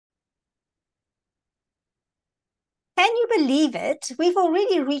Can you believe it? We've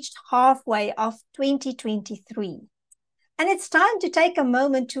already reached halfway of 2023. And it's time to take a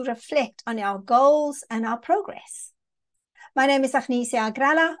moment to reflect on our goals and our progress. My name is Agnesia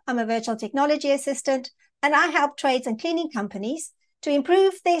Agrella. I'm a virtual technology assistant, and I help trades and cleaning companies to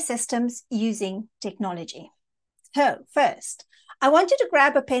improve their systems using technology. So first, I want you to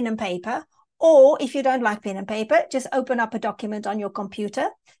grab a pen and paper, or if you don't like pen and paper, just open up a document on your computer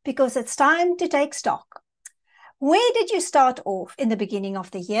because it's time to take stock. Where did you start off in the beginning of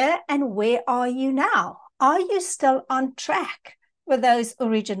the year, and where are you now? Are you still on track with those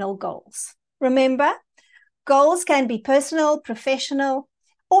original goals? Remember, goals can be personal, professional,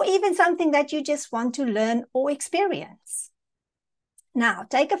 or even something that you just want to learn or experience. Now,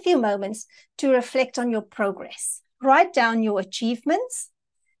 take a few moments to reflect on your progress. Write down your achievements,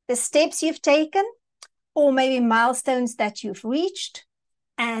 the steps you've taken, or maybe milestones that you've reached.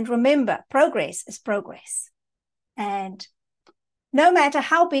 And remember, progress is progress. And no matter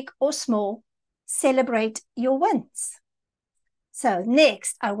how big or small, celebrate your wins. So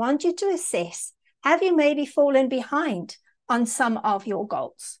next, I want you to assess, have you maybe fallen behind on some of your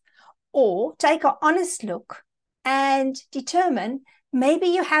goals? Or take an honest look and determine maybe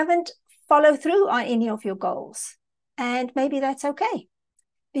you haven't followed through on any of your goals. And maybe that's okay,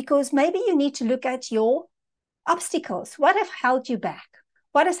 because maybe you need to look at your obstacles. What have held you back?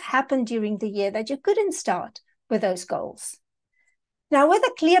 What has happened during the year that you couldn't start with those goals? Now, with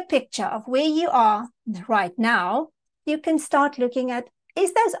a clear picture of where you are right now, you can start looking at,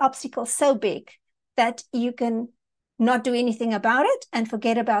 is those obstacles so big that you can not do anything about it and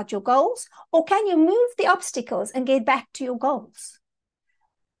forget about your goals? Or can you move the obstacles and get back to your goals?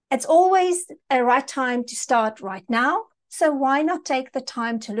 It's always a right time to start right now. So why not take the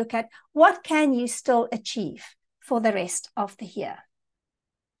time to look at what can you still achieve for the rest of the year?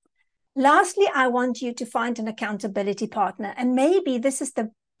 Lastly, I want you to find an accountability partner. And maybe this is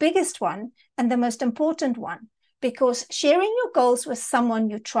the biggest one and the most important one, because sharing your goals with someone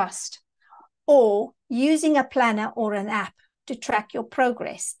you trust or using a planner or an app to track your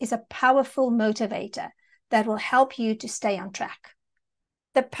progress is a powerful motivator that will help you to stay on track.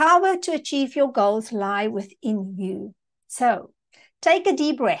 The power to achieve your goals lie within you. So take a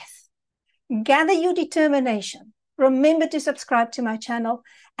deep breath, gather your determination. Remember to subscribe to my channel,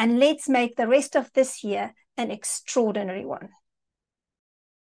 and let's make the rest of this year an extraordinary one.